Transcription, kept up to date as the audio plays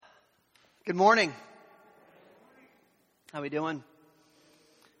Good morning. How we doing?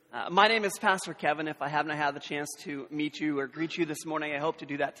 My name is Pastor Kevin. If I haven't had the chance to meet you or greet you this morning, I hope to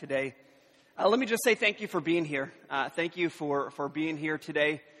do that today. Let me just say thank you for being here. Thank you for being here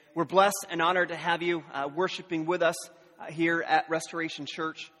today. We're blessed and honored to have you worshiping with us here at Restoration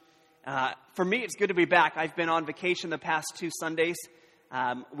Church. For me, it's good to be back. I've been on vacation the past 2 Sundays.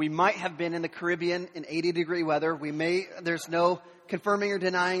 We might have been in the Caribbean in 80-degree weather. There's no confirming or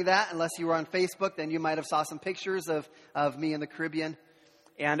denying that. Unless you were on Facebook, then you might have saw some pictures of me in the Caribbean.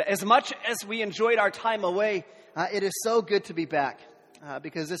 And as much as we enjoyed our time away, it is so good to be back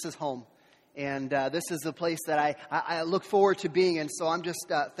because this is home. And this is the place that I look forward to being in. So I'm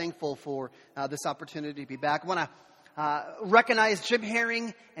just thankful for this opportunity to be back. I want to recognize Jim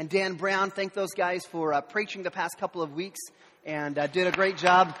Herring and Dan Brown. Thank those guys for preaching the past couple of weeks and did a great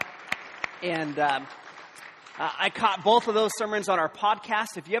job. And I caught both of those sermons on our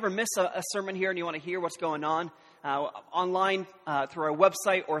podcast. If you ever miss a sermon here and you want to hear what's going on, online through our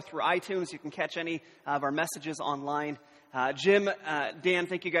website or through iTunes, you can catch any of our messages online. Jim, Dan,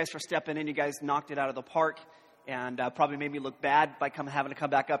 thank you guys for stepping in. You guys knocked it out of the park and probably made me look bad by having to come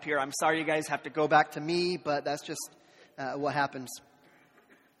back up here. I'm sorry you guys have to go back to me, but that's just what happens.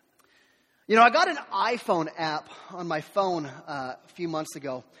 You know, I got an iPhone app on my phone a few months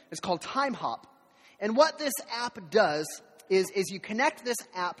ago. It's called Time Hop. And what this app does is you connect this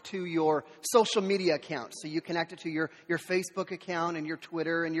app to your social media account. So you connect it to your Facebook account and your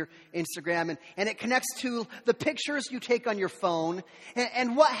Twitter and your Instagram. And it connects to the pictures you take on your phone.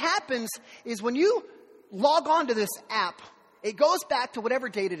 And what happens is when you log on to this app, it goes back to whatever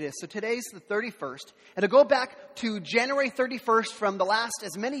date it is. So today's the 31st. And it'll go back to January 31st from the last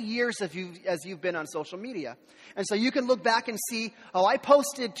as many years as you've been on social media. And so you can look back and see, I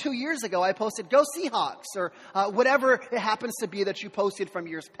posted 2 years ago, I posted Go Seahawks, or whatever it happens to be that you posted from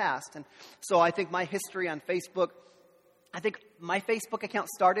years past. And so I think my history on Facebook, my Facebook account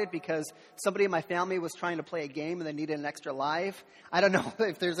started because somebody in my family was trying to play a game and they needed an extra live. I don't know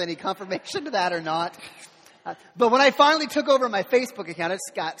if there's any confirmation to that or not. But when I finally took over my Facebook account, it's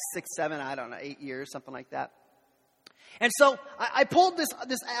got 6, 7, 8 years, something like that. And so I pulled this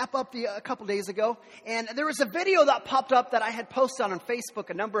app up a couple days ago, and there was a video that popped up that I had posted on Facebook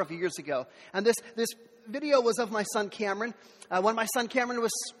a number of years ago. And this video was of my son Cameron. When my son Cameron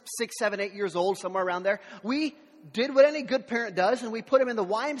was 6, 7, 8 years old, somewhere around there, we did what any good parent does, and we put him in the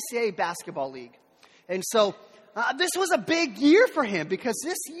YMCA basketball league. And so this was a big year for him because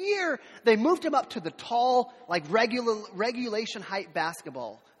this year they moved him up to the tall, like regulation height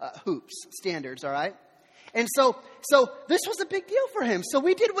basketball hoops standards, all right? And so this was a big deal for him. So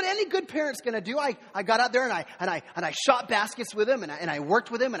we did what any good parent's going to do. I got out there and I shot baskets with him and I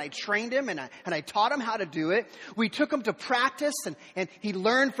worked with him and I trained him and I taught him how to do it. We took him to practice and he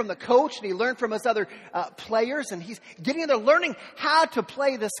learned from the coach and he learned from his other players, and he's getting there learning how to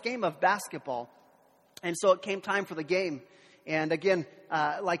play this game of basketball. And so it came time for the game. And again,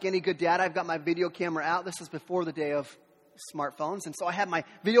 like any good dad, I've got my video camera out. This is before the day of smartphones. And so I had my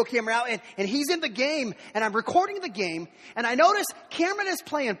video camera out and he's in the game and I'm recording the game. And I notice Cameron is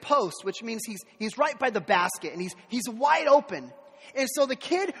playing post, which means he's right by the basket and he's wide open. And so the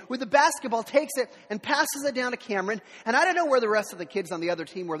kid with the basketball takes it and passes it down to Cameron. And I don't know where the rest of the kids on the other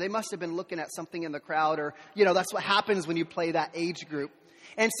team were. They must have been looking at something in the crowd, or, that's what happens when you play that age group.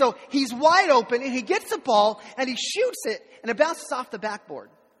 And so he's wide open and he gets the ball and he shoots it and it bounces off the backboard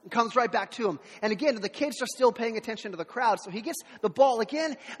and comes right back to him. And again, the kids are still paying attention to the crowd. So he gets the ball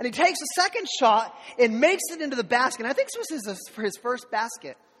again and he takes a second shot and makes it into the basket. And I think this was for his first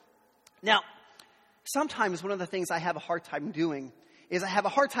basket. Now, sometimes one of the things I have a hard time doing is I have a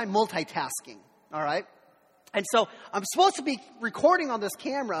hard time multitasking. All right. And so I'm supposed to be recording on this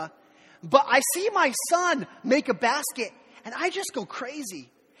camera, but I see my son make a basket and I just go crazy.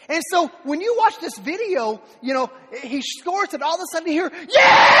 And so when you watch this video, he scores and all of a sudden you hear,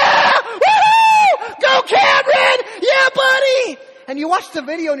 yeah! Woo! Go Cameron! Yeah, buddy! And you watch the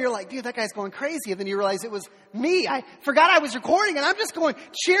video and you're like, dude, that guy's going crazy. And then you realize it was me. I forgot I was recording and I'm just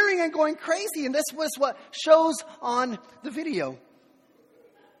cheering and going crazy. And this was what shows on the video.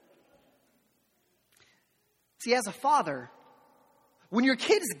 See, as a father, when your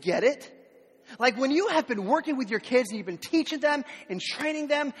kids get it, like when you have been working with your kids and you've been teaching them and training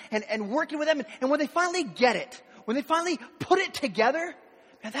them and working with them, and when they finally get it, when they finally put it together,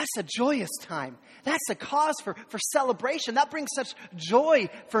 man, that's a joyous time. That's a cause for celebration. That brings such joy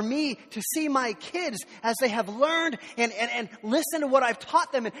for me to see my kids as they have learned and listen to what I've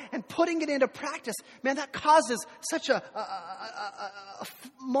taught them and putting it into practice. Man, that causes such a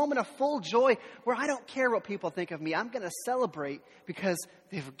moment of full joy where I don't care what people think of me. I'm going to celebrate because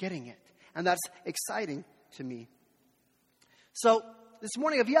they're getting it. And that's exciting to me. So this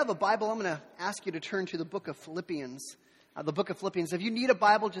morning, if you have a Bible, I'm going to ask you to turn to the book of Philippians. The book of Philippians. If you need a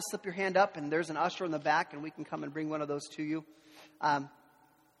Bible, just slip your hand up, and there's an usher in the back, and we can come and bring one of those to you.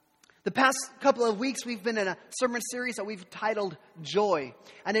 The past couple of weeks, we've been in a sermon series that we've titled Joy.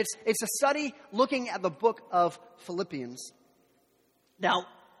 And it's a study looking at the book of Philippians. Now,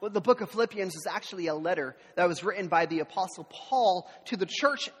 the book of Philippians is actually a letter that was written by the Apostle Paul to the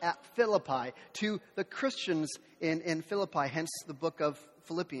church at Philippi, to the Christians in Philippi, hence the book of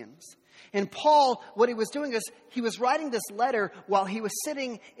Philippians. And Paul, what he was doing is he was writing this letter while he was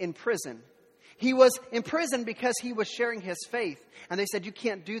sitting in prison. He was in prison because he was sharing his faith. And they said, you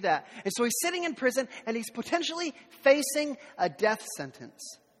can't do that. And so he's sitting in prison and he's potentially facing a death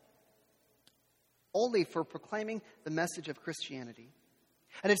sentence. Only for proclaiming the message of Christianity.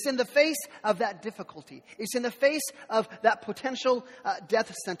 And it's in the face of that difficulty, it's in the face of that potential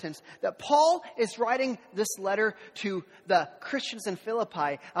death sentence that Paul is writing this letter to the Christians in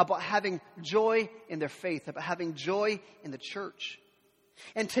Philippi about having joy in their faith, about having joy in the church.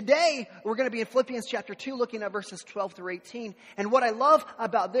 And today, we're going to be in Philippians chapter 2, looking at verses 12 through 18. And what I love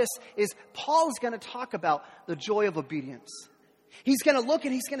about this is Paul is going to talk about the joy of obedience. He's going to look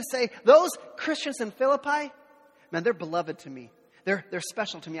and he's going to say, those Christians in Philippi, man, they're beloved to me. They're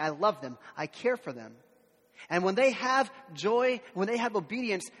special to me. I love them. I care for them. And when they have joy, when they have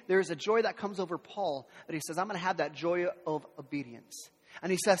obedience, there is a joy that comes over Paul. That he says, I'm going to have that joy of obedience.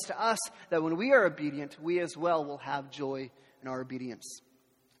 And he says to us that when we are obedient, we as well will have joy in our obedience.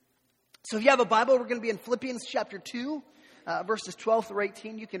 So if you have a Bible, we're going to be in Philippians chapter 2, verses 12 through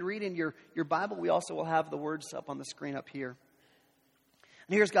 18. You can read in your Bible. We also will have the words up on the screen up here.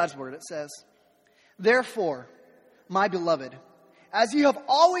 And here's God's word. It says, therefore, my beloved, as you have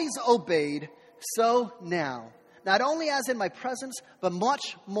always obeyed, so now, not only as in my presence, but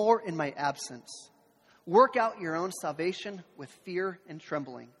much more in my absence, work out your own salvation with fear and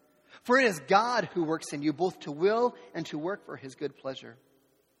trembling. For it is God who works in you both to will and to work for his good pleasure.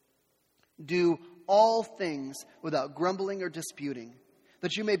 Do all things without grumbling or disputing,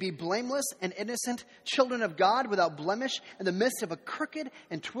 that you may be blameless and innocent, children of God without blemish, in the midst of a crooked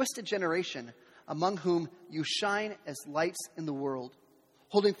and twisted generation, among whom you shine as lights in the world,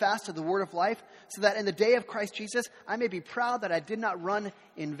 holding fast to the word of life, so that in the day of Christ Jesus I may be proud that I did not run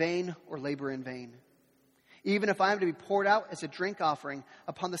in vain or labor in vain. Even if I am to be poured out as a drink offering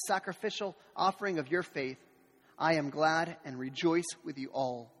upon the sacrificial offering of your faith, I am glad and rejoice with you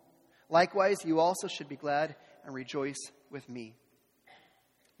all. Likewise, you also should be glad and rejoice with me.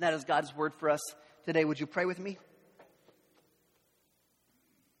 That is God's word for us today. Would you pray with me?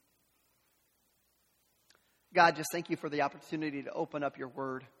 God, just thank you for the opportunity to open up your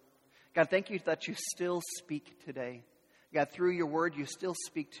word. God, thank you that you still speak today. God, through your word, you still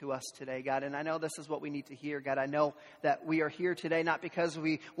speak to us today, God. And I know this is what we need to hear, God. I know that we are here today not because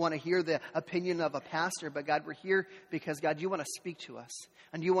we want to hear the opinion of a pastor, but God, we're here because, God, you want to speak to us.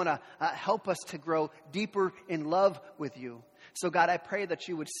 And you want to help us to grow deeper in love with you. So, God, I pray that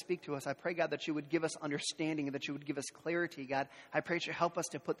you would speak to us. I pray, God, that you would give us understanding and that you would give us clarity, God. I pray that you help us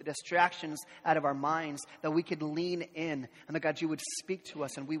to put the distractions out of our minds, that we could lean in, and that, God, you would speak to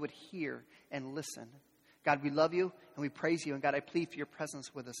us and we would hear and listen. God, we love you and we praise you. And God, I plead for your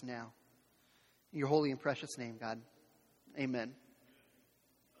presence with us now. In your holy and precious name, God. Amen.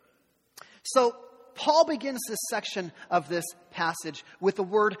 So, Paul begins this section of this passage with the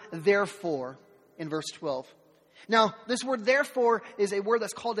word therefore in verse 12. Now, this word therefore is a word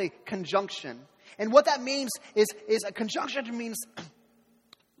that's called a conjunction. And what that means is a conjunction means,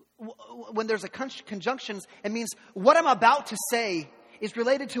 when there's a conjunctions, it means what I'm about to say is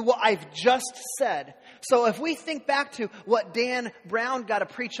related to what I've just said. So if we think back to what Dan Brown got to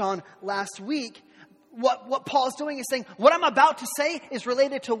preach on last week, what Paul's doing is saying, what I'm about to say is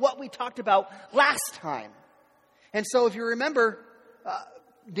related to what we talked about last time. And so if you remember,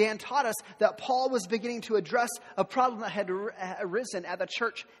 Dan taught us that Paul was beginning to address a problem that had arisen at the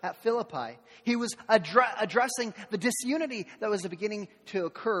church at Philippi. He was addressing the disunity that was beginning to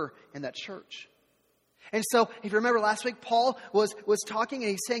occur in that church. And so, if you remember last week, Paul was talking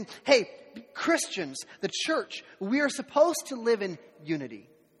and he's saying, hey, Christians, the church, we are supposed to live in unity.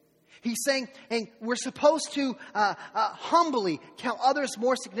 He's saying, hey, we're supposed to humbly count others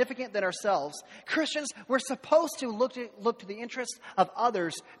more significant than ourselves. Christians, we're supposed to look to the interests of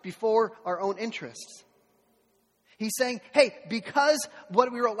others before our own interests. He's saying, hey, because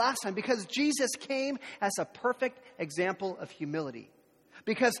what we wrote last time, because Jesus came as a perfect example of humility.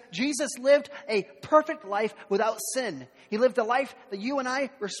 Because Jesus lived a perfect life without sin. He lived the life that you and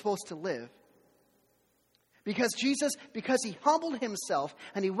I were supposed to live. Because he humbled himself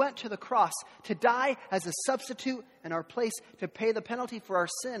and he went to the cross to die as a substitute in our place to pay the penalty for our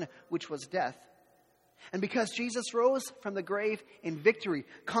sin, which was death. And because Jesus rose from the grave in victory,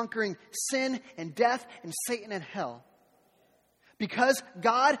 conquering sin and death and Satan and hell. Because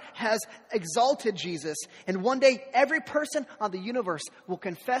God has exalted Jesus, and one day every person on the universe will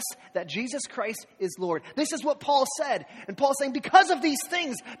confess that Jesus Christ is Lord. This is what Paul said. And Paul's saying, because of these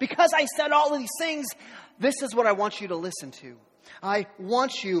things, because I said all of these things, this is what I want you to listen to. I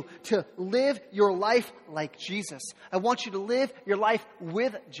want you to live your life like Jesus. I want you to live your life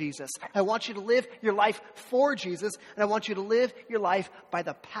with Jesus. I want you to live your life for Jesus. And I want you to live your life by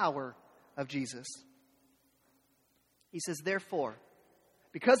the power of Jesus. He says, therefore,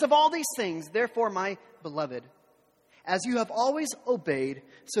 because of all these things, therefore, my beloved, as you have always obeyed,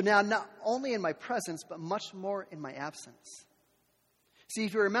 so now not only in my presence, but much more in my absence. See,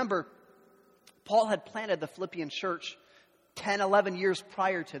 if you remember, Paul had planted the Philippian church 10, 11 years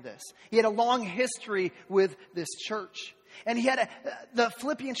prior to this. He had a long history with this church. And the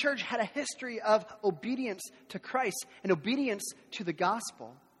Philippian church had a history of obedience to Christ and obedience to the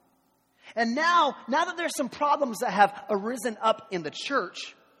gospel. And now that there's some problems that have arisen up in the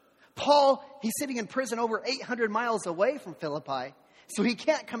church, Paul, he's sitting in prison over 800 miles away from Philippi, so he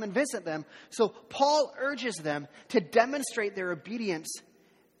can't come and visit them. So Paul urges them to demonstrate their obedience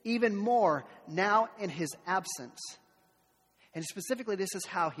even more now in his absence. And specifically, this is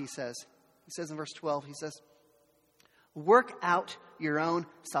how he says. He says in verse 12, he says, work out your own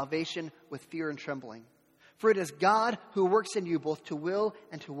salvation with fear and trembling. For it is God who works in you both to will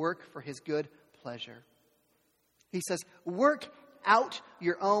and to work for his good pleasure. He says, work out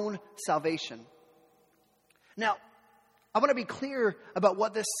your own salvation. Now, I want to be clear about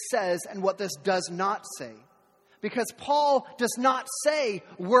what this says and what this does not say. Because Paul does not say,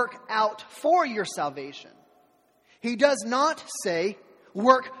 work out for your salvation. He does not say,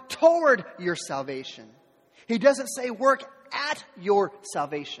 work toward your salvation. He doesn't say, work at your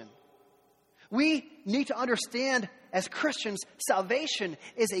salvation. We need to understand as Christians, salvation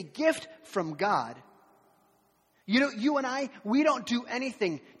is a gift from God. You and I, we don't do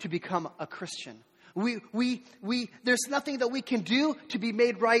anything to become a Christian. There's nothing that we can do to be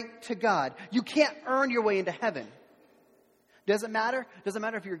made right to God. You can't earn your way into heaven. Doesn't matter. Doesn't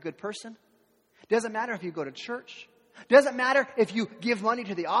matter if you're a good person. Doesn't matter if you go to church. Doesn't matter if you give money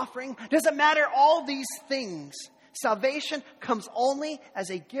to the offering. Doesn't matter all these things. Salvation comes only as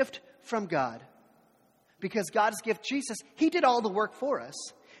a gift from God. Because God's gift, Jesus, he did all the work for us.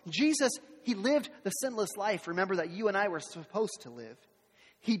 Jesus, he lived the sinless life, remember, that you and I were supposed to live.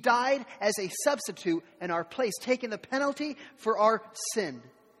 He died as a substitute in our place, taking the penalty for our sin.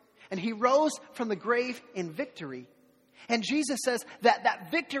 And he rose from the grave in victory. And Jesus says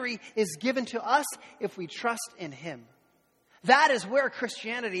that victory is given to us if we trust in him. That is where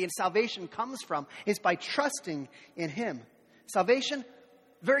Christianity and salvation comes from, is by trusting in him. Salvation,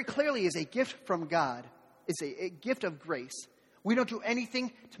 very clearly, is a gift from God. It's a gift of grace. We don't do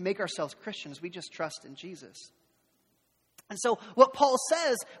anything to make ourselves Christians. We just trust in Jesus. And so what Paul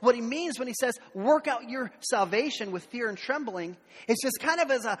says, what he means when he says, work out your salvation with fear and trembling, is just kind of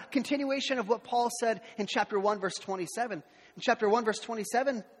as a continuation of what Paul said in chapter 1, verse 27. In chapter 1, verse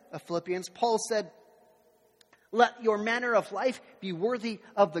 27 of Philippians, Paul said, let your manner of life be worthy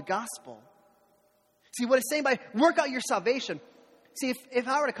of the gospel. See, what it's saying by work out your salvation. See, if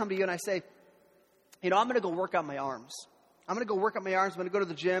I were to come to you and I say, I'm going to go work out my arms. I'm going to go work out my arms. I'm going to go to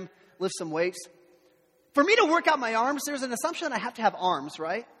the gym, lift some weights. For me to work out my arms, there's an assumption that I have to have arms,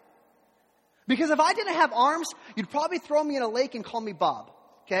 right? Because if I didn't have arms, you'd probably throw me in a lake and call me Bob.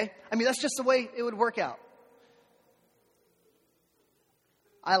 Okay? I mean, that's just the way it would work out.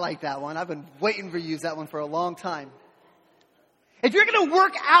 I like that one. I've been waiting to use that one for a long time. If you're going to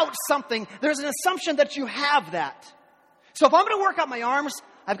work out something, there's an assumption that you have that. So if I'm going to work out my arms,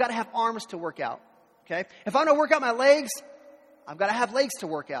 I've got to have arms to work out. Okay? If I'm going to work out my legs, I've got to have legs to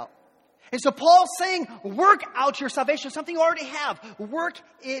work out. And so Paul's saying, work out your salvation, something you already have. Work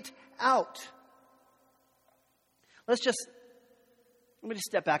it out. Let me just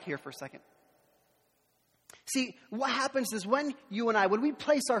step back here for a second. See, what happens is when we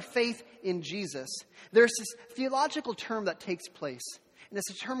place our faith in Jesus, there's this theological term that takes place. And it's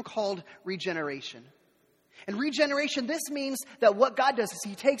a term called regeneration. And regeneration, this means that what God does is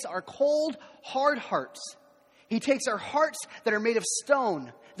he takes our cold, hard hearts. He takes our hearts that are made of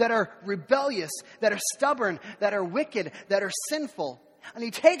stone, that are rebellious, that are stubborn, that are wicked, that are sinful. And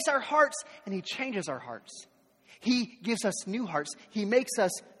he takes our hearts and he changes our hearts. He gives us new hearts. He makes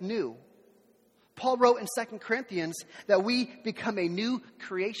us new. Paul wrote in 2 Corinthians that we become a new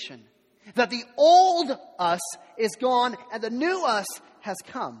creation. That the old us is gone and the new us has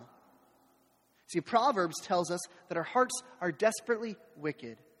come. See, Proverbs tells us that our hearts are desperately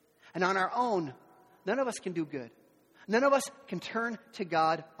wicked. And on our own, none of us can do good. None of us can turn to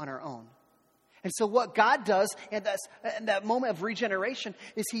God on our own. And so what God does in that moment of regeneration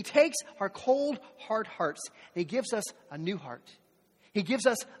is He takes our cold, hard hearts and He gives us a new heart. He gives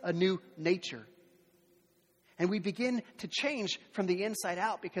us a new nature. And we begin to change from the inside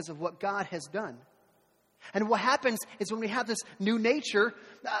out because of what God has done. And what happens is when we have this new nature,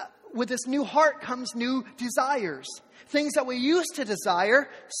 with this new heart comes new desires. Things that we used to desire,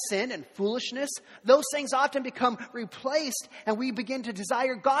 sin and foolishness, those things often become replaced and we begin to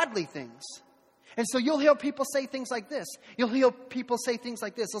desire godly things. And so you'll hear people say things like this. You'll hear people say things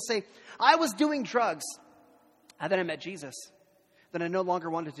like this. They'll say, I was doing drugs. And then I met Jesus. Then I no longer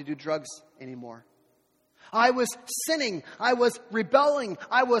wanted to do drugs anymore. I was sinning. I was rebelling.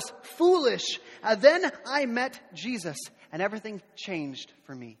 I was foolish. And then I met Jesus. And everything changed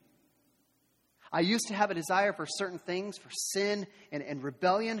for me. I used to have a desire for certain things, for sin and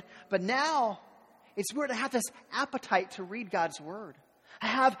rebellion. But now, it's weird to have this appetite to read God's Word. I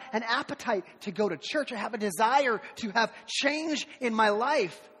have an appetite to go to church. I have a desire to have change in my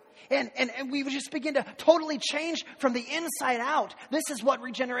life. And we just begin to totally change from the inside out. This is what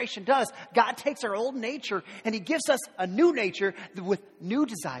regeneration does. God takes our old nature and He gives us a new nature with new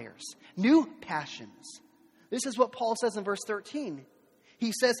desires, new passions. This is what Paul says in verse 13.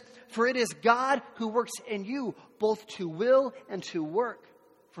 He says, for it is God who works in you both to will and to work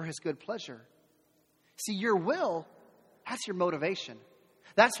for His good pleasure. See, your will, that's your motivation.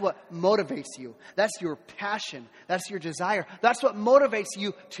 That's what motivates you. That's your passion. That's your desire. That's what motivates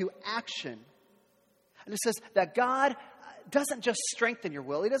you to action. And it says that God doesn't just strengthen your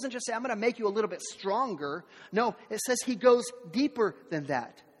will. He doesn't just say, I'm going to make you a little bit stronger. No, it says He goes deeper than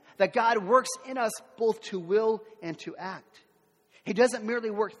that. That God works in us both to will and to act. He doesn't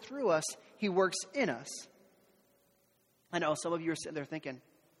merely work through us. He works in us. I know some of you are sitting there thinking,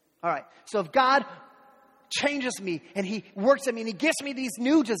 all right, so if God changes me and He works at me and He gives me these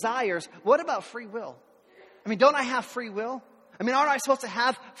new desires, what about free will? I mean, don't I have free will? I mean, aren't I supposed to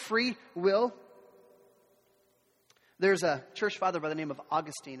have free will? There's a church father by the name of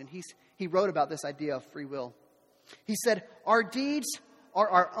Augustine, and he wrote about this idea of free will. He said, our deeds are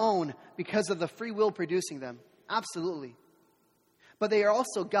our own because of the free will producing them. Absolutely. But they are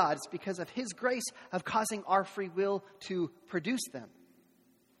also God's because of His grace of causing our free will to produce them.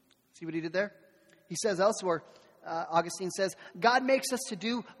 See what he did there? He says elsewhere, Augustine says, God makes us to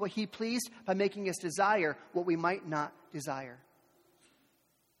do what He pleased by making us desire what we might not desire.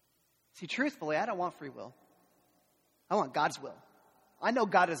 See, truthfully, I don't want free will. I want God's will. I know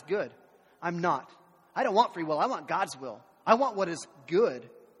God is good. I'm not. I don't want free will. I want God's will. I want what is good.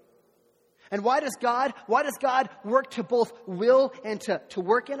 And why does God work to both will and to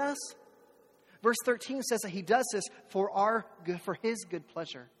work in us? Verse 13 says that He does this for His good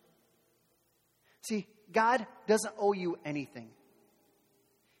pleasure. See, God doesn't owe you anything.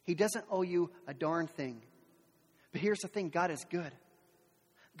 He doesn't owe you a darn thing. But here's the thing, God is good.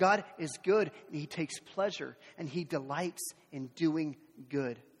 God is good, and He takes pleasure, and He delights in doing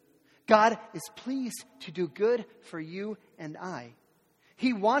good. God is pleased to do good for you and I.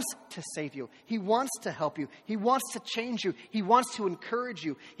 He wants to save you. He wants to help you. He wants to change you. He wants to encourage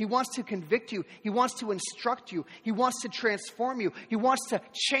you. He wants to convict you. He wants to instruct you. He wants to transform you. He wants to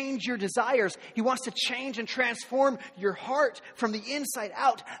change your desires. He wants to change and transform your heart from the inside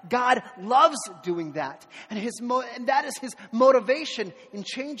out. God loves doing that. And that is His motivation in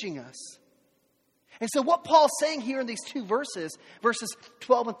changing us. And so what Paul's saying here in these two verses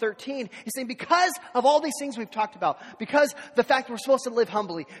 12 and 13, is saying because of all these things we've talked about, because the fact that we're supposed to live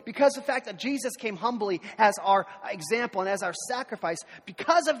humbly, because the fact that Jesus came humbly as our example and as our sacrifice,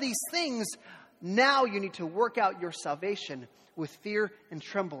 because of these things, now you need to work out your salvation with fear and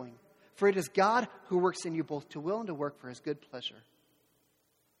trembling. For it is God who works in you both to will and to work for His good pleasure.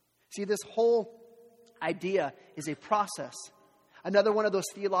 See, this whole idea is a process. Another one of those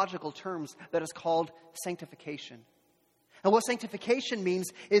theological terms that is called sanctification. And what sanctification means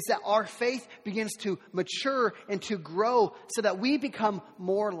is that our faith begins to mature and to grow so that we become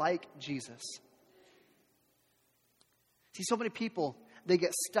more like Jesus. See, so many people, they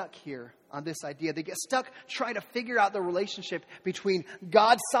get stuck here on this idea. They get stuck trying to figure out the relationship between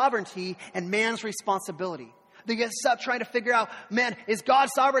God's sovereignty and man's responsibility. They get stuck trying to figure out, man, is God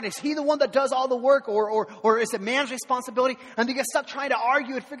sovereign? Is He the one that does all the work? Or is it man's responsibility? And they get stuck trying to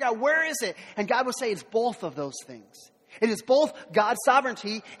argue and figure out, where is it? And God will say it's both of those things. It is both God's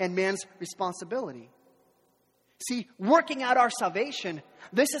sovereignty and man's responsibility. See, working out our salvation,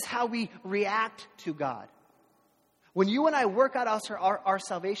 this is how we react to God. When you and I work out our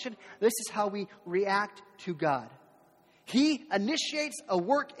salvation, this is how we react to God. He initiates a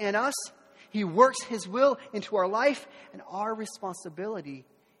work in us. He works His will into our life, and our responsibility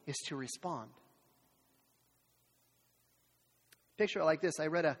is to respond. Picture it like this. I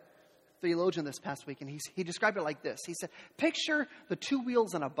read a theologian this past week, and he described it like this. He said, picture the two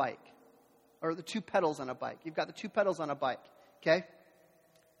wheels on a bike, or the two pedals on a bike. You've got the two pedals on a bike, okay?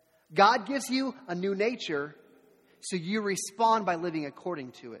 God gives you a new nature, so you respond by living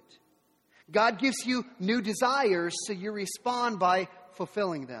according to it. God gives you new desires, so you respond by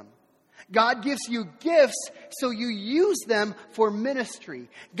fulfilling them. God gives you gifts, so you use them for ministry.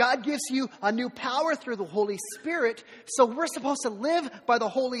 God gives you a new power through the Holy Spirit, so we're supposed to live by the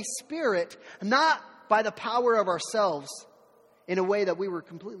Holy Spirit, not by the power of ourselves in a way that we were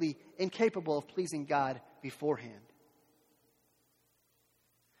completely incapable of pleasing God beforehand.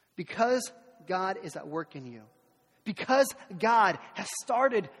 Because God is at work in you, because God has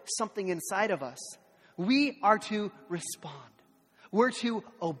started something inside of us, we are to respond. We're to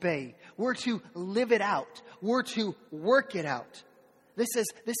obey. We're to live it out. We're to work it out. This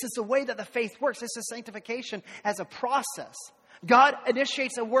is the way that the faith works. This is sanctification as a process. God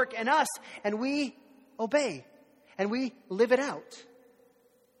initiates a work in us, and we obey, and we live it out.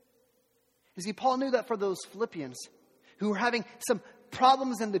 You see, Paul knew that for those Philippians who were having some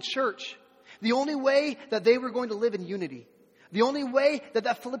problems in the church, the only way that they were going to live in unity, the only way that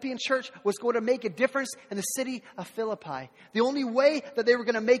that Philippian church was going to make a difference in the city of Philippi, the only way that they were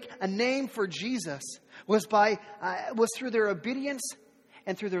going to make a name for Jesus was through their obedience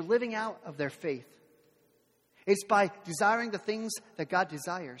and through their living out of their faith. It's by desiring the things that God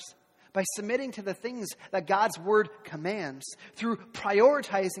desires, by submitting to the things that God's word commands, through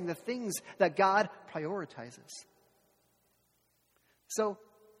prioritizing the things that God prioritizes. So,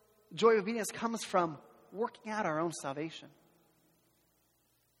 joy of obedience comes from working out our own salvation.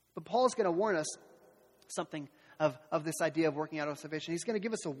 But Paul's going to warn us something of this idea of working out our salvation. He's going to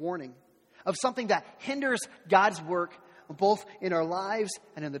give us a warning of something that hinders God's work both in our lives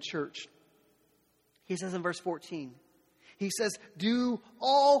and in the church. He says in verse 14, he says, do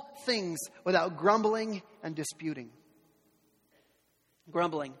all things without grumbling and disputing.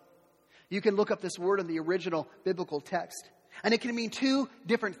 Grumbling. You can look up this word in the original biblical text, and it can mean two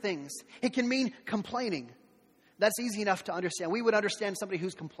different things. It can mean complaining. That's easy enough to understand. We would understand somebody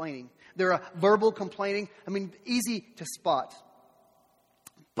who's complaining. They're a verbal complaining. Easy to spot.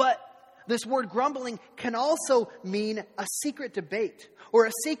 But this word grumbling can also mean a secret debate or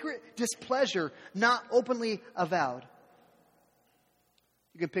a secret displeasure not openly avowed.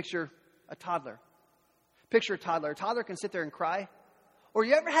 You can picture a toddler. Picture a toddler. A toddler can sit there and cry. Or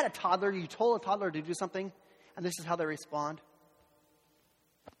you ever had a toddler, you told a toddler to do something, and this is how they respond?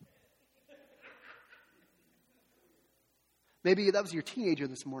 Maybe that was your teenager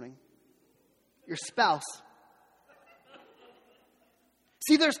this morning. Your spouse.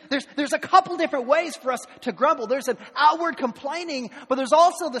 See, there's a couple different ways for us to grumble. There's an outward complaining, but there's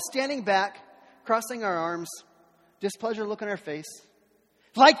also the standing back, crossing our arms, displeasure look on our face.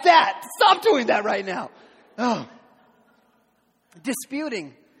 Like that. Stop doing that right now. Oh.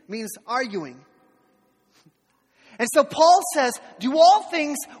 Disputing means arguing. And so Paul says, do all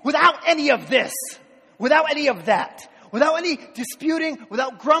things without any of this, without any of that. Without any disputing,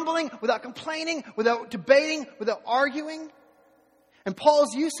 without grumbling, without complaining, without debating, without arguing. And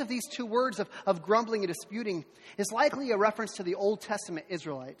Paul's use of these two words of grumbling and disputing is likely a reference to the Old Testament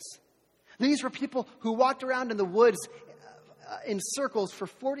Israelites. These were people who walked around in the woods in circles for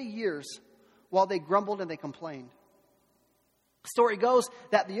 40 years while they grumbled and they complained. The story goes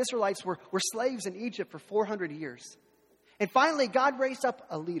that the Israelites were slaves in Egypt for 400 years. And finally, God raised up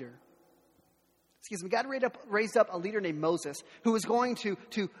a leader. God raised up a leader named Moses, who was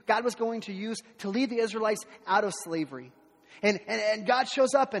God was going to use to lead the Israelites out of slavery. And God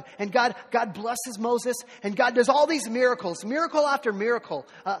shows up and God blesses Moses, and God does all these miracles, miracle after miracle,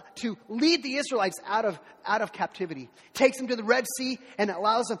 to lead the Israelites out of captivity. Takes them to the Red Sea and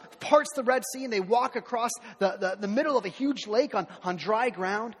allows them, parts the Red Sea, and they walk across the middle of a huge lake on dry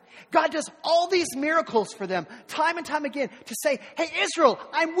ground. God does all these miracles for them, time and time again, to say, hey, Israel,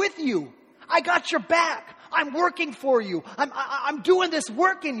 I'm with you. I got your back. I'm working for you. I'm doing this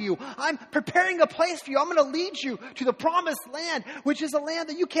work in you. I'm preparing a place for you. I'm going to lead you to the promised land, which is a land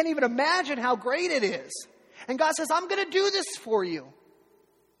that you can't even imagine how great it is. And God says, I'm going to do this for you.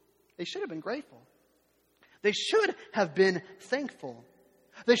 They should have been grateful. They should have been thankful.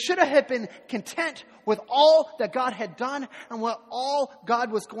 They should have been content with all that God had done and what all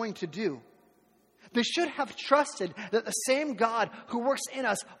God was going to do. They should have trusted that the same God who works in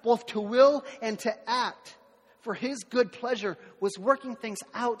us both to will and to act for his good pleasure was working things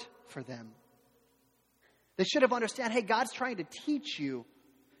out for them. They should have understood, hey, God's trying to teach you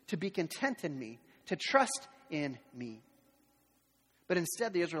to be content in me, to trust in me. But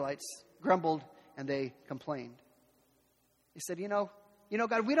instead, the Israelites grumbled and they complained. They said, you know,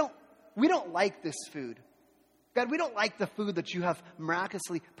 God, we don't like this food. God, we don't like the food that you have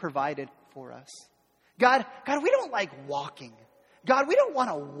miraculously provided for us. God, we don't like walking. God, we don't want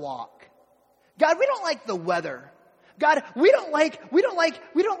to walk. God, we don't like the weather. God, we don't like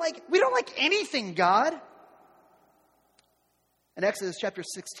anything, God. In Exodus chapter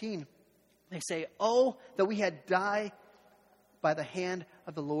 16, they say, oh, that we had died by the hand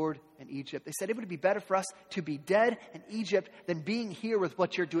of the Lord in Egypt. They said it would be better for us to be dead in Egypt than being here with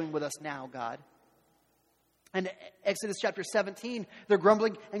what you're doing with us now, God. And Exodus chapter 17, their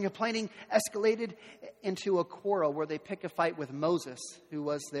grumbling and complaining escalated into a quarrel where they picked a fight with Moses, who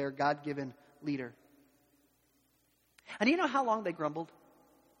was their God-given leader. And do you know how long they grumbled?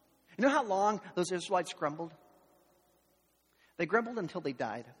 You know how long those Israelites grumbled? They grumbled until they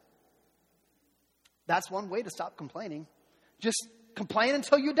died. That's one way to stop complaining. Just complain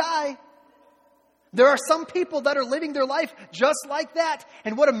until you die. There are some people that are living their life just like that.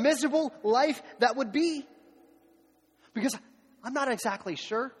 And what a miserable life that would be. Because I'm not exactly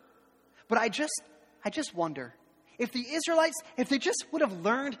sure, but I just wonder if the Israelites, if they just would have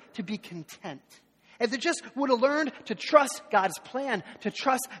learned to be content, if they just would have learned to trust God's plan, to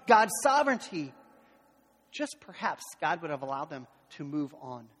trust God's sovereignty, just perhaps God would have allowed them to move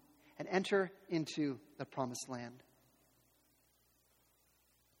on and enter into the promised land.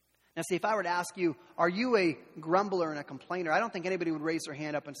 Now, see, if I were to ask you, are you a grumbler and a complainer? I don't think anybody would raise their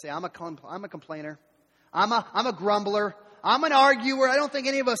hand up and say, I'm a complainer. I'm a grumbler. I'm an arguer. I don't think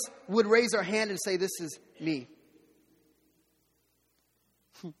any of us would raise our hand and say, this is me.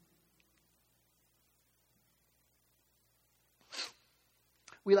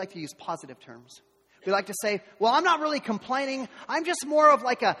 We like to use positive terms. We like to say, well, I'm not really complaining. I'm just more of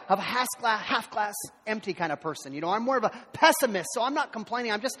like a half glass empty kind of person. You know, I'm more of a pessimist, so I'm not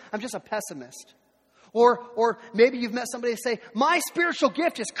complaining. I'm just a pessimist. Or maybe you've met somebody say, my spiritual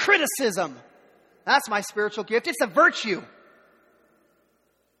gift is criticism. That's my spiritual gift. It's a virtue.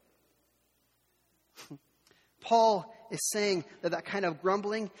 Paul is saying that kind of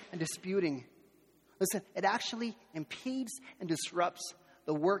grumbling and disputing, listen, it actually impedes and disrupts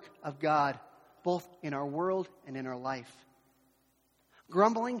the work of God, both in our world and in our life.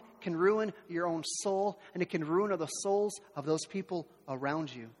 Grumbling can ruin your own soul, and it can ruin the souls of those people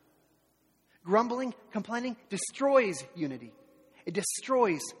around you. Grumbling, complaining, destroys unity. It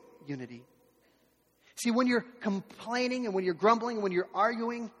destroys unity. See, when you're complaining and when you're grumbling and when you're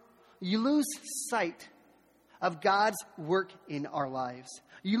arguing, you lose sight of God's work in our lives.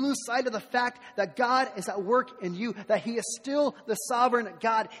 You lose sight of the fact that God is at work in you, that He is still the sovereign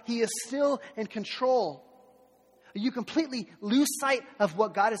God. He is still in control. You completely lose sight of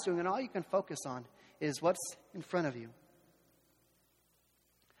what God is doing, and all you can focus on is what's in front of you.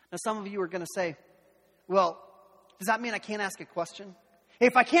 Now, some of you are going to say, well, does that mean I can't ask a question?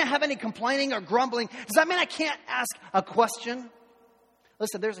 If I can't have any complaining or grumbling, does that mean I can't ask a question?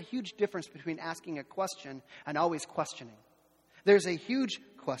 Listen, there's a huge difference between asking a question and always questioning. There's a huge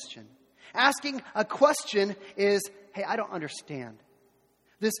question. Asking a question is, hey, I don't understand.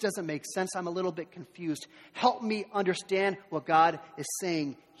 This doesn't make sense. I'm a little bit confused. Help me understand what God is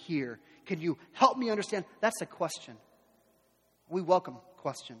saying here. Can you help me understand? That's a question. We welcome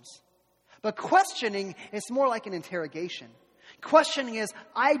questions. But questioning is more like an interrogation. Questioning is,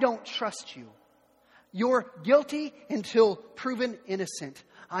 I don't trust you. You're guilty until proven innocent.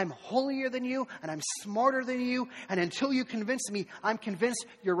 I'm holier than you, and I'm smarter than you, and until you convince me, I'm convinced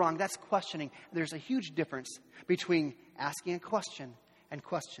you're wrong. That's questioning. There's a huge difference between asking a question and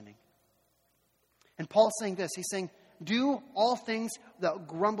questioning. And Paul's saying this. He's saying, do all things without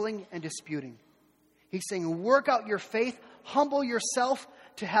grumbling and disputing. He's saying, work out your faith, humble yourself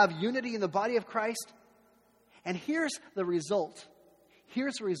to have unity in the body of Christ. And here's the result.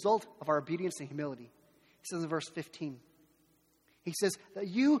 Here's the result of our obedience and humility. He says in verse 15, he says, that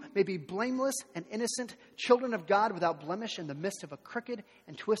you may be blameless and innocent, children of God without blemish in the midst of a crooked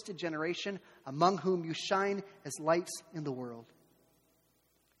and twisted generation, among whom you shine as lights in the world.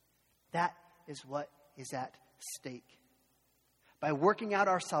 That is what is at stake. By working out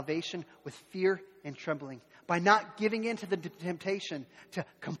our salvation with fear and trembling, by not giving in to the temptation to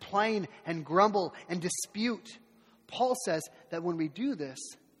complain and grumble and dispute, Paul says that when we do this,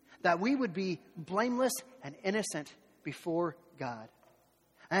 that we would be blameless and innocent before God.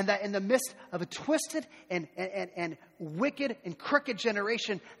 And that in the midst of a twisted and wicked and crooked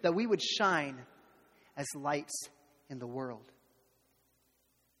generation, that we would shine as lights in the world.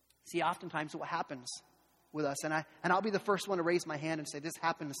 See, oftentimes what happens with us, and I'll be the first one to raise my hand and say, this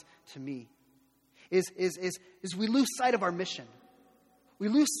happens to me, is we lose sight of our mission. We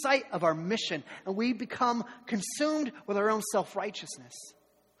lose sight of our mission, and we become consumed with our own self-righteousness.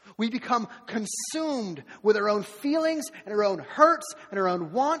 We become consumed with our own feelings and our own hurts and our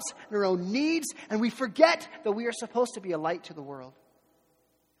own wants and our own needs, and we forget that we are supposed to be a light to the world.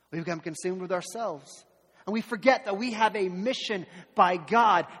 We become consumed with ourselves, and we forget that we have a mission by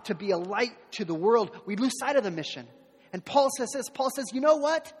God to be a light to the world. We lose sight of the mission. And Paul says this. Paul says, you know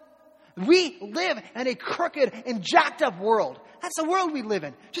what? We live in a crooked and jacked up world. That's the world we live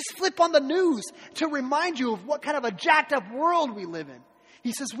in. Just flip on the news to remind you of what kind of a jacked up world we live in.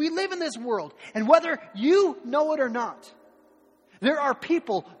 He says, we live in this world, and whether you know it or not, there are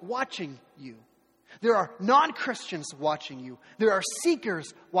people watching you. There are non-Christians watching you. There are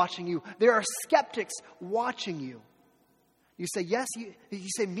seekers watching you. There are skeptics watching you. You say, yes? You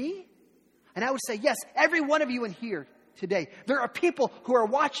say, me? And I would say, yes, every one of you in here today. There are people who are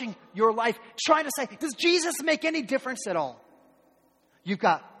watching your life, trying to say, does Jesus make any difference at all? You've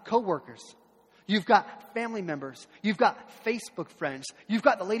got coworkers. You've got family members. You've got Facebook friends. You've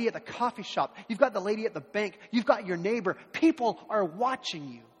got the lady at the coffee shop. You've got the lady at the bank. You've got your neighbor. People are watching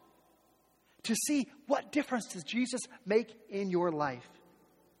you to see what difference does Jesus make in your life.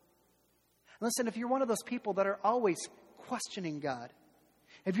 Listen, if you're one of those people that are always questioning God,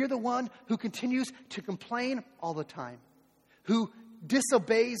 if you're the one who continues to complain all the time, who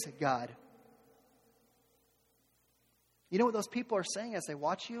disobeys God, you know what those people are saying as they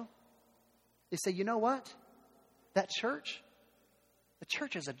watch you? They say, you know what? That church, the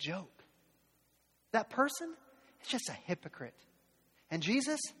church is a joke. That person is just a hypocrite. And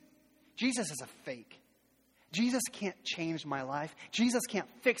Jesus is a fake. Jesus can't change my life. Jesus can't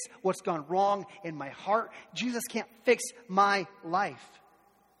fix what's gone wrong in my heart. Jesus can't fix my life.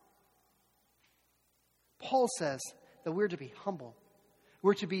 Paul says that we're to be humble.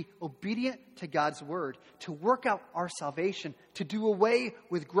 We're to be obedient to God's word, to work out our salvation, to do away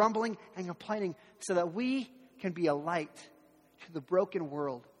with grumbling and complaining so that we can be a light to the broken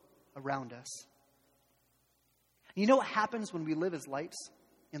world around us. And you know what happens when we live as lights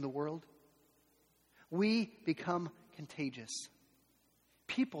in the world? We become contagious.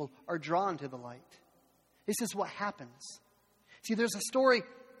 People are drawn to the light. This is what happens. See, there's a story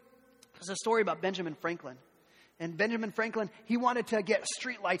about Benjamin Franklin. And Benjamin Franklin, he wanted to get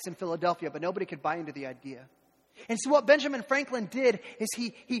street lights in Philadelphia, but nobody could buy into the idea. And so what Benjamin Franklin did is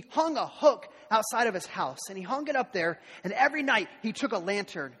he hung a hook outside of his house. And he hung it up there. And every night he took a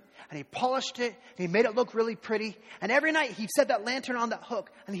lantern and he polished it. And he made it look really pretty. And every night he set that lantern on that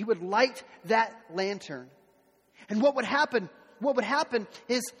hook. And he would light that lantern. And what would happen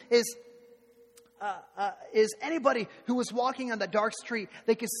is anybody who was walking on the dark street,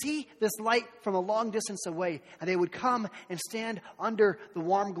 they could see this light from a long distance away, and they would come and stand under the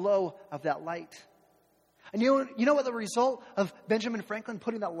warm glow of that light. And you know what the result of Benjamin Franklin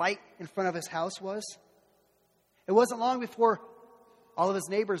putting that light in front of his house was? It wasn't long before all of his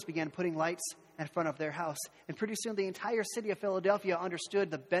neighbors began putting lights in front of their house. And pretty soon the entire city of Philadelphia understood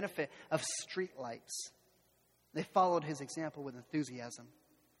the benefit of street lights. They followed his example with enthusiasm.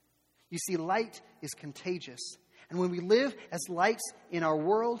 You see, light is contagious. And when we live as lights in our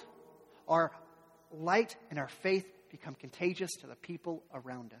world, our light and our faith become contagious to the people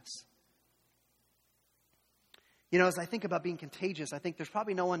around us. You know, as I think about being contagious, I think there's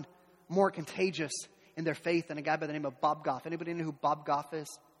probably no one more contagious in their faith than a guy by the name of Bob Goff. Anybody know who Bob Goff is?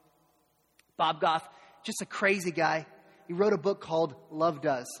 Bob Goff, just a crazy guy. He wrote a book called Love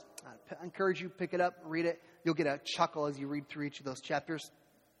Does. I encourage you to pick it up, read it. You'll get a chuckle as you read through each of those chapters.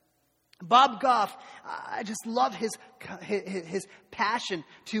 Bob Goff, I just love his passion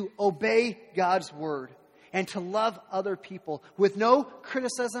to obey God's word and to love other people with no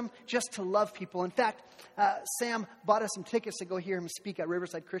criticism, just to love people. In fact, Sam bought us some tickets to go hear him speak at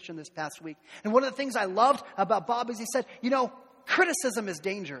Riverside Christian this past week. And one of the things I loved about Bob is he said, you know, criticism is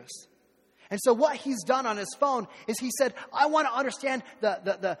dangerous. And so what he's done on his phone is he said, I want to understand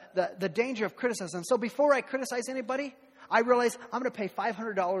the danger of criticism. So before I criticize anybody, I realize I'm going to pay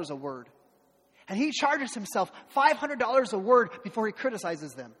 $500 a word. And he charges himself $500 a word before he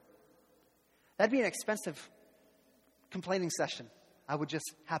criticizes them. That'd be an expensive complaining session, I would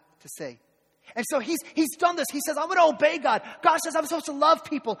just have to say. And so he's done this. He says, I'm going to obey God. God says I'm supposed to love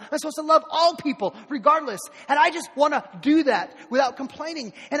people. I'm supposed to love all people regardless. And I just want to do that without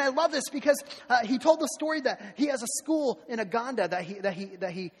complaining. And I love this because he told the story that he has a school in Uganda that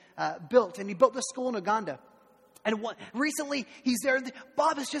he built. And he built this school in Uganda. And recently he's there.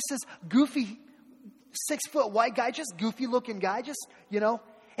 Bob is just this goofy 6-foot white guy, just goofy looking guy, just,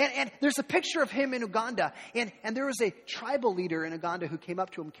 And there's a picture of him in Uganda. And there was a tribal leader in Uganda who came up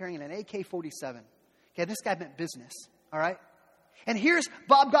to him carrying an AK-47. Okay, this guy meant business, all right? And here's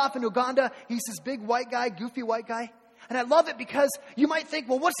Bob Goff in Uganda. He's this big white guy, goofy white guy. And I love it because you might think,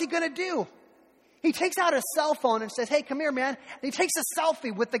 well, what's he going to do? He takes out his cell phone and says, hey, come here, man. And he takes a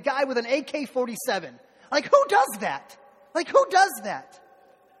selfie with the guy with an AK-47. Like, who does that?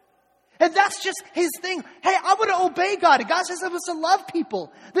 And that's just his thing. Hey, I'm going to obey God. And God says I'm supposed to love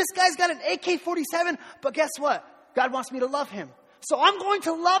people. This guy's got an AK-47, but guess what? God wants me to love him. So I'm going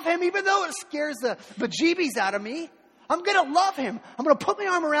to love him even though it scares the bejeebies out of me. I'm going to love him. I'm going to put my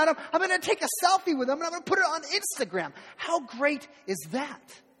arm around him. I'm going to take a selfie with him, and I'm going to put it on Instagram. How great is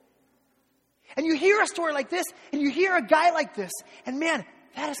that? And you hear a story like this, and you hear a guy like this, and man,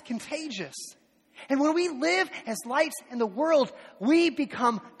 that is contagious. And when we live as lights in the world, we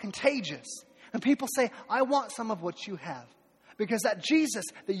become contagious. And people say, I want some of what you have. Because that Jesus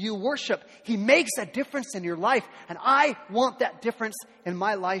that you worship, he makes a difference in your life. And I want that difference in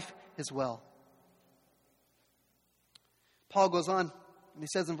my life as well. Paul goes on, and he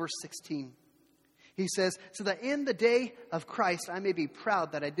says in verse 16, he says, so that in the day of Christ I may be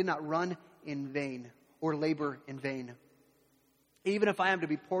proud that I did not run in vain or labor in vain. Even if I am to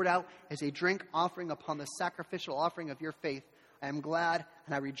be poured out as a drink offering upon the sacrificial offering of your faith, I am glad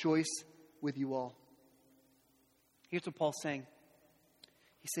and I rejoice with you all. Here's what Paul's saying.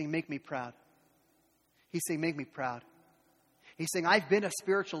 He's saying, make me proud. He's saying, make me proud. He's saying, I've been a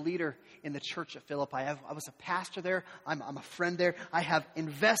spiritual leader in the church at Philippi. I was a pastor there. I'm a friend there. I have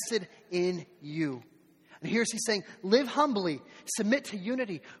invested in you. And here's he's saying, live humbly, submit to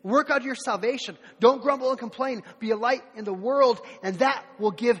unity, work out your salvation, don't grumble and complain, be a light in the world, and that will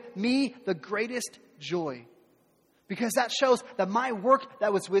give me the greatest joy. Because that shows that my work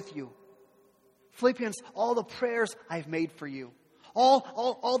that was with you. Philippians, all the prayers I've made for you,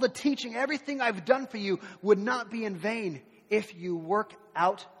 all the teaching, everything I've done for you would not be in vain if you work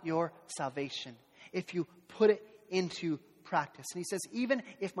out your salvation, if you put it into practice. And he says, even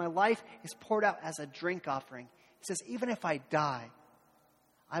if my life is poured out as a drink offering, he says, even if I die,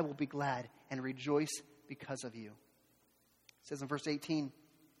 I will be glad and rejoice because of you. It says in verse 18,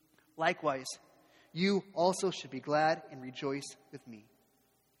 likewise, you also should be glad and rejoice with me.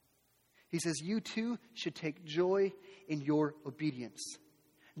 He says, you too should take joy in your obedience.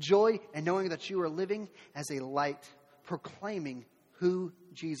 Joy in knowing that you are living as a light, proclaiming who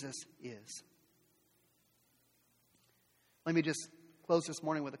Jesus is. Let me just close this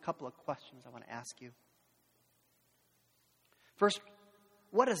morning with a couple of questions I want to ask you. First,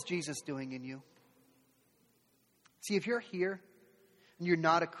 what is Jesus doing in you? See, if you're here and you're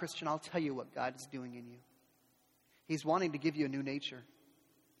not a Christian, I'll tell you what God is doing in you. He's wanting to give you a new nature.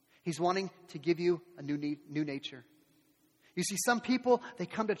 He's wanting to give you a new nature. You see, some people, they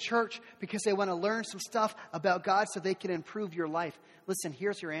come to church because they want to learn some stuff about God so they can improve your life. Listen,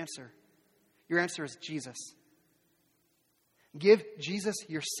 here's your answer. Your answer is Jesus. Give Jesus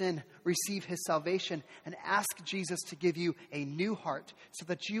your sin, receive his salvation, and ask Jesus to give you a new heart so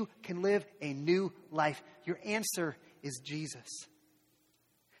that you can live a new life. Your answer is Jesus.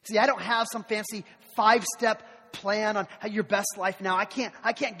 See, I don't have some fancy 5-step plan on how your best life now. I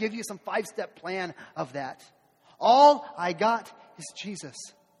can't give you some 5-step plan of that. All I got is Jesus.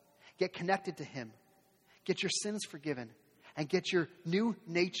 Get connected to him. Get your sins forgiven. And get your new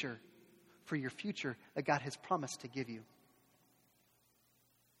nature for your future that God has promised to give you.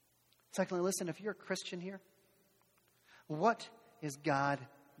 Secondly, listen, if you're a Christian here, what is God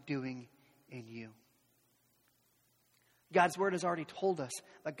doing in you? God's word has already told us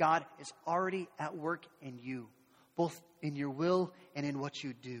that God is already at work in you, both in your will and in what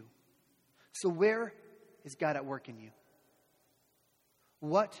you do. So where is God at work in you?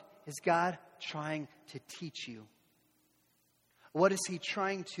 What is God trying to teach you? What is he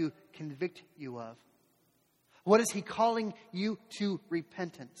trying to convict you of? What is he calling you to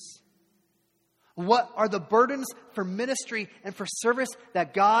repentance? What are the burdens for ministry and for service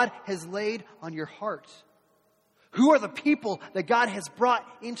that God has laid on your heart? Who are the people that God has brought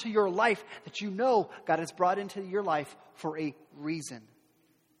into your life that you know God has brought into your life for a reason?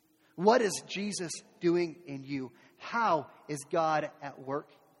 What is Jesus doing in you? How is God at work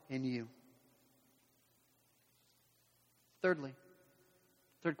in you? Thirdly,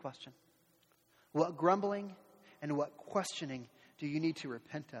 third question. What grumbling and what questioning do you need to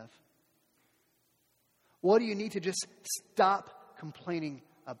repent of? What do you need to just stop complaining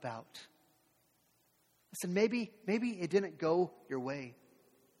about? Listen, maybe it didn't go your way.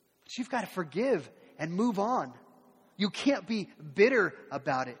 But you've got to forgive and move on. You can't be bitter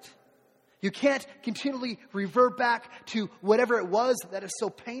about it. You can't continually revert back to whatever it was that is so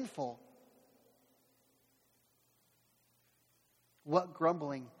painful. What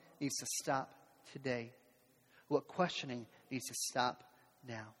grumbling needs to stop today? What questioning needs to stop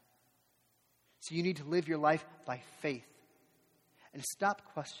now? So you need to live your life by faith and stop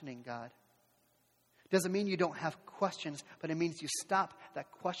questioning God. Doesn't mean you don't have questions, but it means you stop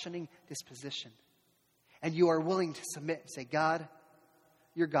that questioning disposition. And you are willing to submit and say, God,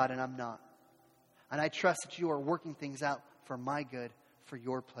 you're God and I'm not. And I trust that you are working things out for my good, for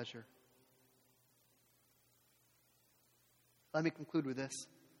your pleasure. Let me conclude with this.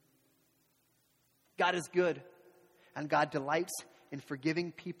 God is good, and God delights in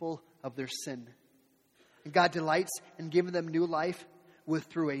forgiving people of their sin. And God delights in giving them new life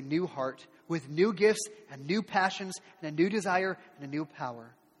through a new heart, with new gifts and new passions and a new desire and a new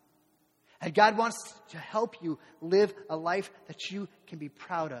power. And God wants to help you live a life that you can be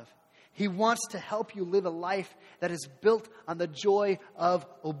proud of. He wants to help you live a life that is built on the joy of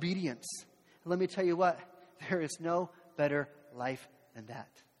obedience. And let me tell you what, there is no better life than that.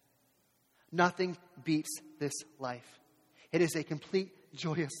 Nothing beats this life. It is a complete,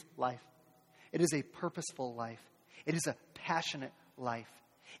 joyous life. It is a purposeful life. It is a passionate life.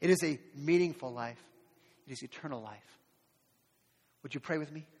 It is a meaningful life. It is eternal life. Would you pray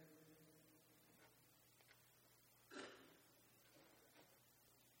with me?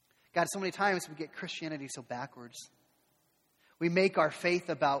 God, so many times we get Christianity so backwards. We make our faith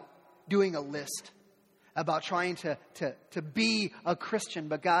about doing a list, about trying to be a Christian.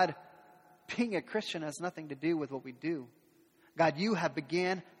 But God, being a Christian has nothing to do with what we do. God, you have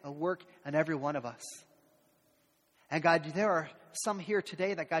began a work in every one of us. And God, there are some here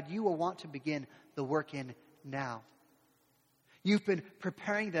today that, God, you will want to begin the work in now. You've been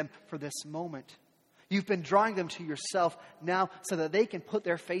preparing them for this moment. You've been drawing them to yourself now so that they can put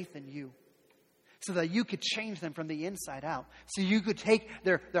their faith in you. So that you could change them from the inside out. So you could take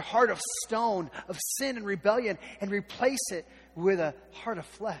their heart of stone, of sin and rebellion, and replace it with a heart of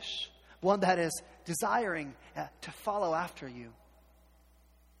flesh. One that is desiring to follow after you.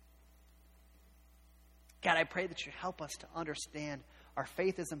 God, I pray that you help us to understand our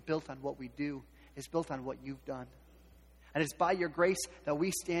faith isn't built on what we do. It's built on what you've done. And it's by your grace that we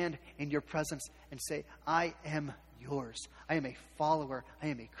stand in your presence and say, I am yours. I am a follower. I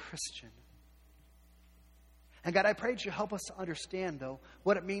am a Christian. And God, I pray that you help us to understand, though,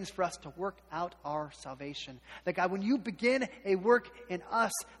 what it means for us to work out our salvation. That God, when you begin a work in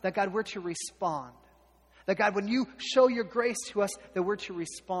us, that God, we're to respond. That God, when you show your grace to us, that we're to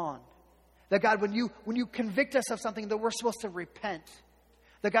respond. That God, when you convict us of something, that we're supposed to repent.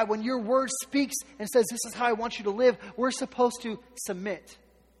 That God, when your word speaks and says, this is how I want you to live, we're supposed to submit.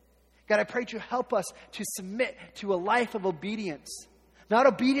 God, I pray that you help us to submit to a life of obedience. Not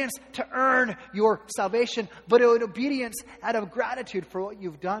obedience to earn your salvation, but an obedience out of gratitude for what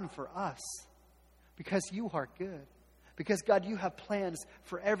you've done for us. Because you are good. Because, God, you have plans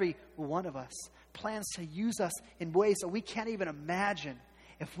for every one of us. Plans to use us in ways that we can't even imagine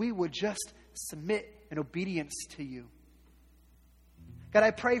if we would just submit in obedience to you. God,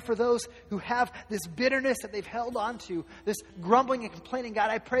 I pray for those who have this bitterness that they've held on to, this grumbling and complaining. God,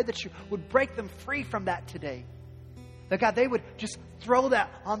 I pray that you would break them free from that today. That, God, they would just throw that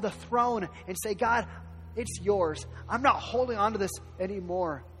on the throne and say, God, it's yours. I'm not holding on to this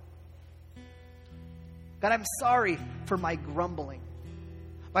anymore. God, I'm sorry for my grumbling.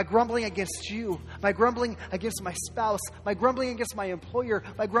 My grumbling against you. My grumbling against my spouse. My grumbling against my employer.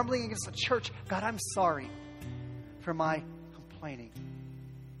 My grumbling against the church. God, I'm sorry for my complaining.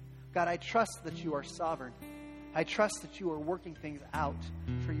 God, I trust that you are sovereign. I trust that you are working things out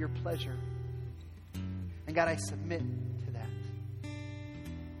for your pleasure. And God, I submit to that.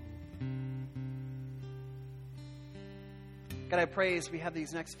 God, I pray as we have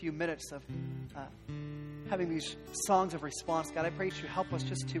these next few minutes of having these songs of response, God, I pray that you help us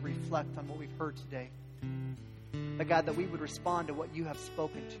just to reflect on what we've heard today. That, God, that we would respond to what you have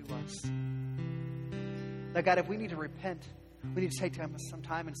spoken to us. That, God, if we need to repent, we need to take some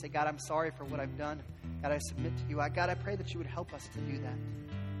time and say, God, I'm sorry for what I've done. God, I submit to you. God, I pray that you would help us to do that.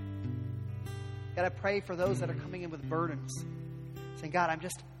 God, I pray for those that are coming in with burdens, saying, God, I'm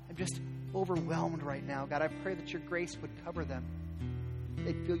just overwhelmed right now. God, I pray that your grace would cover them.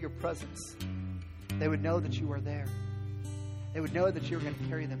 They'd feel your presence. They would know that you are there. They would know that you are going to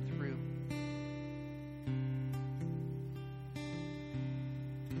carry them through.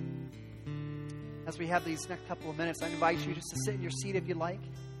 as we have these next couple of minutes, I invite you just to sit in your seat if you like.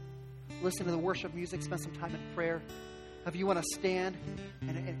 Listen to the worship music, spend some time in prayer. If you want to stand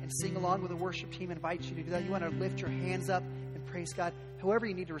and sing along with the worship team, I invite you to do that. You want to lift your hands up and praise God. However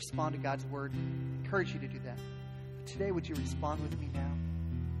you need to respond to God's word, I encourage you to do that. But today, would you respond with me now?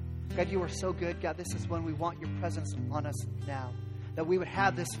 God, you are so good. God, this is when we want your presence on us now. That we would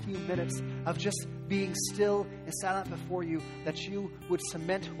have this few minutes of just being still and silent before you, that you would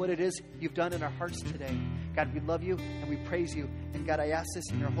cement what it is you've done in our hearts today. God, we love you and we praise you. And God, I ask this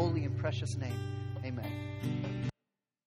in your holy and precious name.